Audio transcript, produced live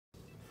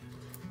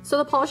So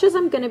the polishes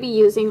I'm going to be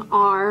using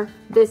are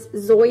this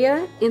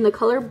Zoya in the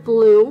color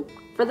blue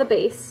for the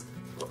base.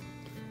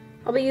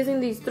 I'll be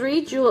using these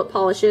 3 julep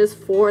polishes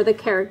for the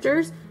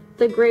characters.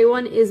 The gray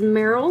one is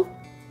Meryl,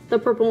 the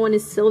purple one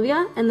is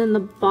Sylvia, and then the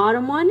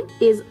bottom one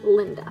is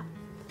Linda.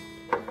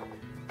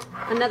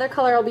 Another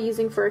color I'll be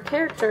using for a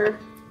character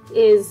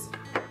is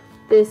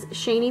this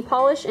Shiny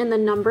polish in the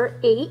number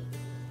 8.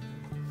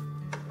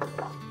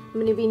 I'm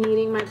going to be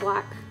needing my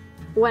black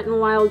Wet n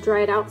Wild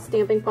dried out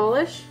stamping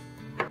polish.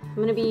 I'm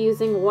going to be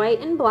using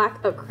white and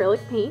black acrylic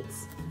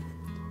paints.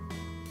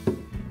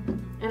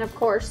 And of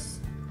course,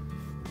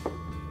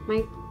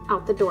 my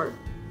out the door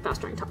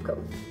fast drying top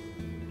coat.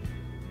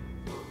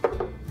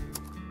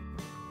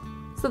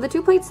 So the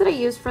 2 plates that I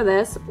used for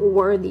this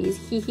were these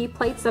Hee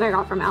plates that I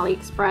got from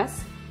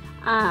AliExpress.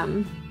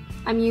 I'm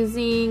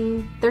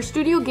using, they're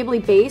Studio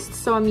Ghibli based,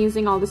 so I'm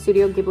using all the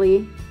Studio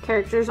Ghibli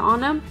characters on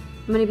them.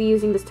 I'm going to be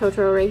using this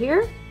Totoro right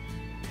here.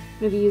 I'm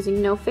going to be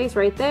using No Face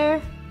right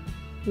there.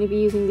 I'm going to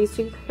be using these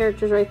 2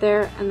 characters right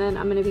there, and then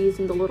I'm going to be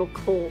using the little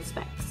coal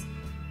specks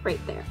right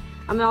there.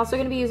 I'm also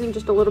going to be using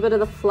just a little bit of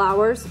the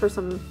flowers for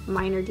some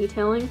minor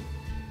detailing.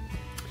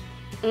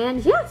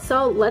 And yeah,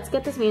 so let's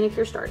get this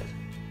manicure started.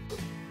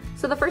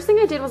 So the first thing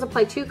I did was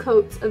apply 2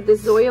 coats of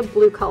this Zoya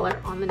blue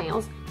color on the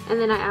nails. And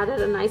then I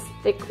added a nice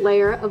thick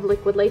layer of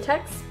liquid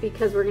latex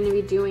because we're going to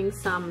be doing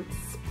some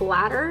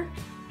splatter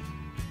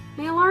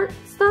nail art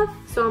stuff.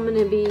 So I'm going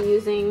to be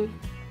using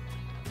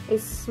a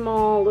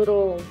small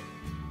little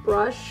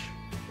brush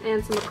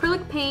and some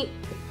acrylic paint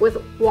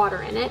with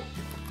water in it.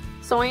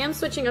 So I am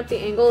switching up the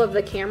angle of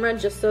the camera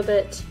just so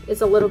that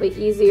it's a little bit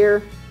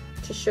easier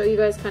to show you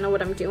guys kind of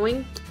what I'm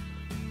doing.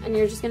 And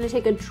you're just going to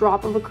take a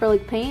drop of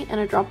acrylic paint and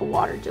a drop of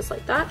water just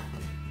like that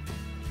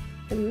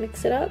and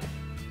mix it up.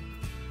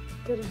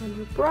 Get it on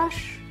your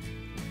brush,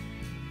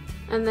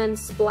 and then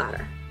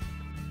splatter.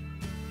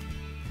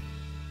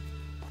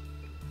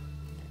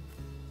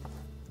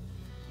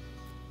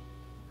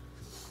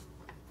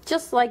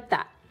 Just like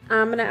that.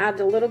 I'm gonna add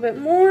a little bit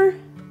more.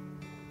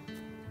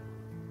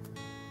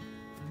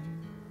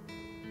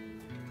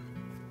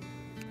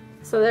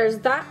 So there's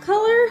that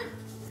color.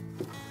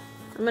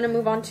 I'm gonna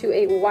move on to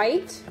a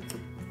white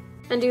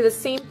and do the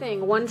same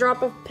thing. 1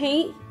 drop of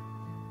paint,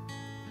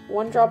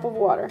 1 drop of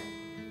water.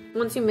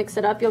 Once you mix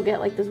it up, you'll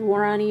get like this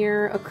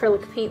warm-ear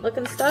acrylic paint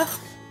looking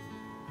stuff.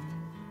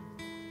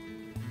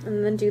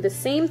 And then do the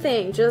same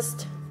thing,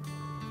 just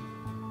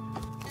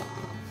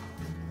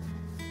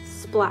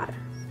splatter.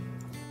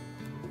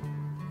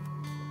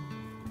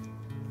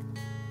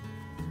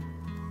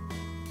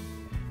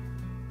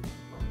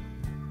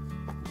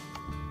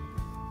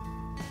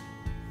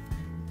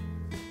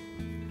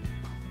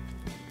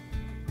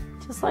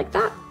 Just like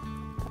that.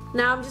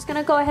 Now I'm just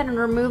gonna go ahead and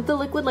remove the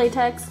liquid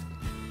latex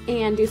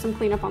and do some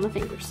cleanup on the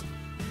fingers.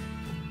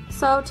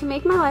 So to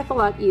make my life a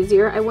lot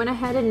easier, I went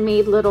ahead and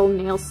made little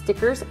nail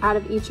stickers out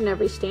of each and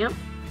every stamp.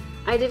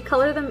 I did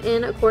color them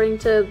in according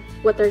to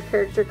what their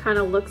character kind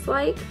of looks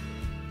like.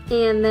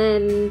 And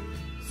then,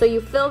 so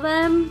you fill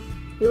them,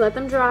 you let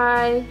them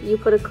dry, you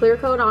put a clear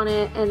coat on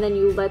it, and then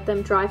you let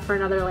them dry for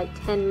another like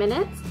 10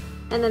 minutes.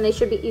 And then they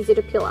should be easy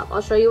to peel up.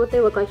 I'll show you what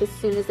they look like as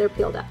soon as they're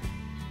peeled up.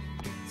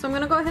 So I'm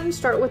gonna go ahead and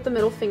start with the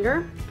middle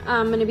finger.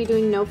 I'm gonna be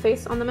doing No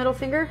Face on the middle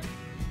finger.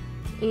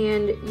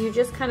 And you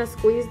just kind of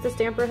squeeze the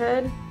stamper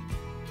head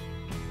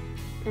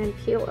and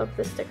peel up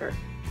the sticker.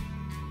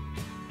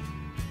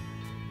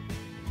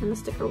 And the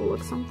sticker will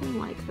look something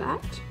like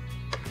that.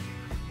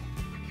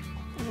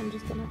 And I'm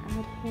just gonna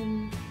add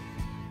him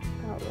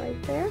about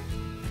right there.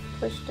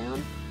 Push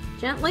down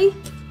gently.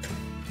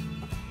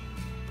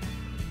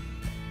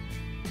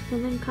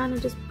 And then kind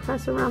of just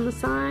press around the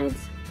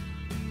sides.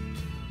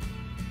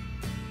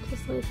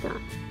 Just like that.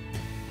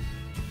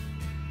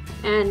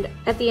 And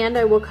at the end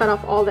I will cut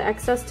off all the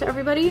excess to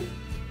everybody.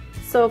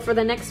 So for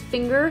the next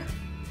finger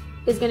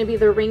is going to be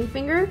the ring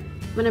finger.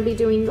 I'm going to be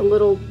doing the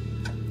little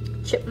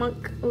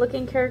chipmunk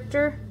looking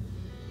character.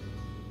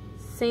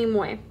 Same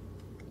way.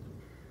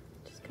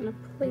 Just going to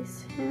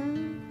place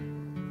him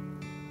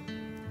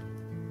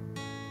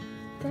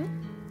there.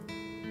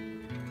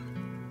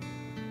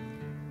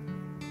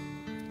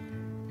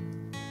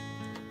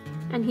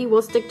 And he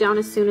will stick down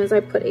as soon as I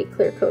put a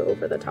clear coat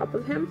over the top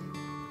of him.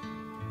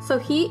 So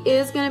he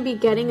is going to be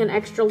getting an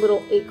extra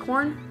little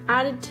acorn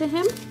added to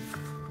him.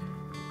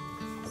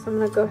 So I'm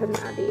going to go ahead and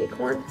add the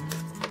acorn.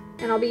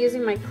 And I'll be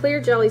using my clear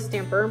jelly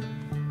stamper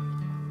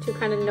to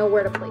kind of know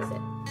where to place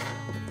it.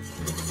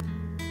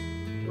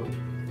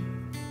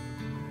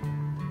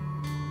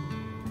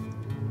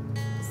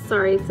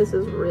 Sorry if this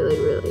is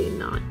really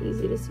not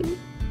easy to see.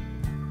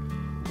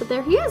 But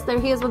there he is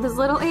with his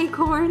little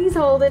acorn, he's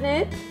holding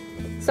it.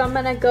 So I'm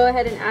going to go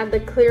ahead and add the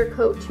clear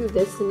coat to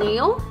this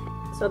nail,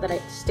 so that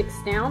it sticks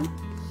down.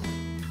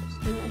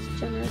 Just a nice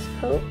generous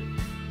coat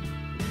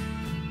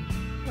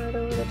right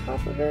over the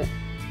top of it.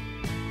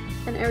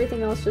 And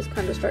everything else just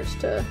kind of starts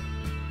to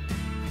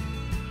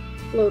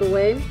float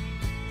away.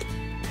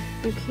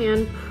 You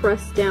can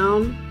press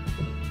down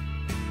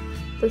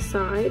the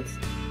sides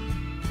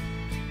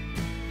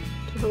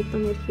to help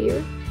them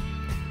adhere.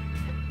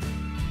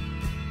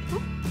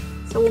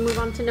 So we'll move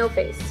on to no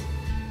face.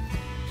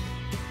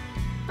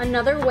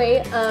 Another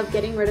way of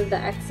getting rid of the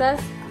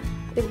excess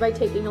is by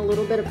taking a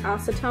little bit of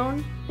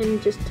acetone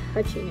and just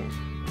touching it.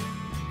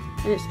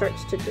 And it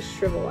starts to just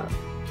shrivel up.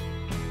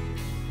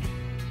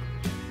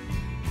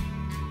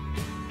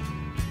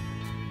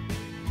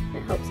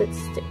 It helps it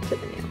stick to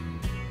the nail.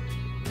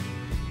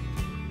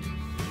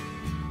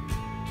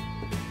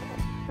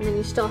 And then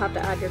you still have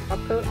to add your top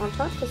coat on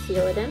top to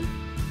seal it in.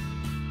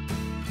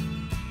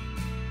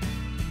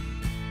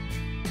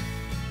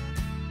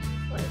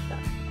 Like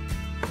that.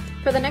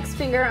 For the next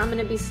finger, I'm going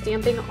to be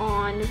stamping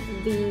on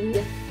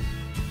the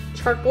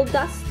charcoal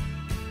dust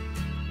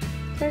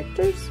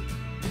characters.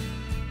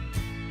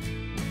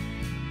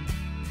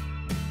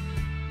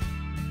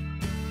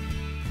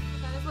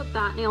 That is what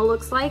that nail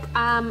looks like.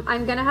 I'm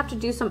going to have to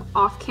do some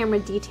off-camera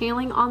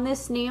detailing on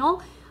this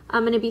nail.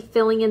 I'm going to be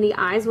filling in the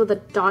eyes with a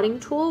dotting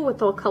tool with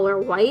the color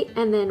white,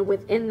 and then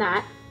within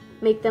that,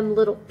 make them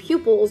little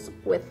pupils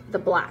with the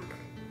black.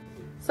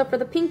 So for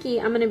the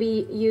pinky, I'm going to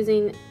be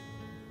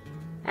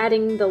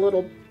adding the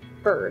little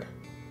bird.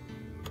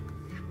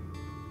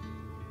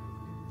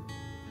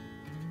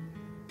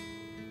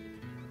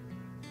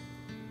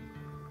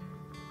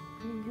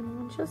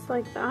 And just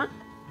like that.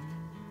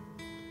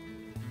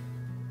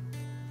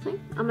 Okay.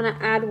 I'm going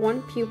to add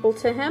one pupil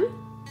to him,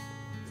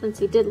 since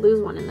he did lose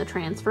one in the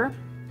transfer.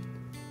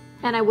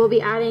 And I will be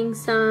adding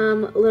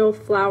some little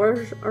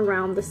flowers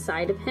around the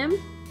side of him.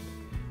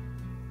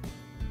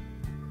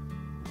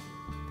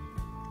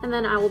 And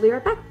then I will be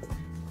right back.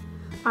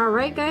 All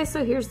right, guys,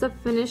 so here's the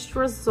finished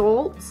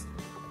results.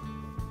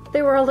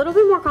 They were a little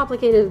bit more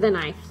complicated than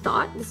I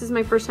thought. This is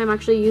my first time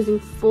actually using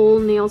full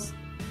nails,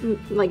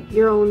 like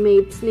your own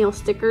made nail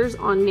stickers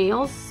on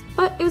nails,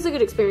 but it was a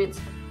good experience.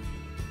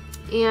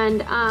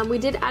 And we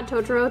did add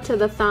Totoro to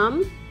the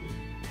thumb,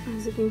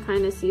 as you can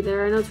kind of see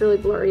there. I know it's really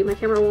blurry. My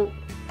camera won't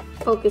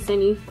focus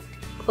any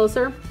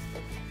closer,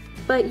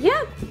 but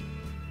yeah.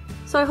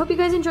 So I hope you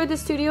guys enjoyed this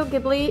Studio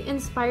Ghibli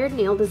inspired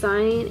nail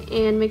design,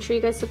 and make sure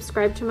you guys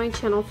subscribe to my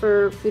channel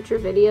for future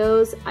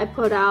videos. I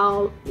put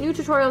out new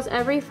tutorials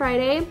every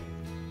Friday.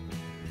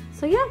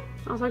 So yeah,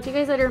 I'll talk to you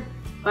guys later.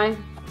 Bye.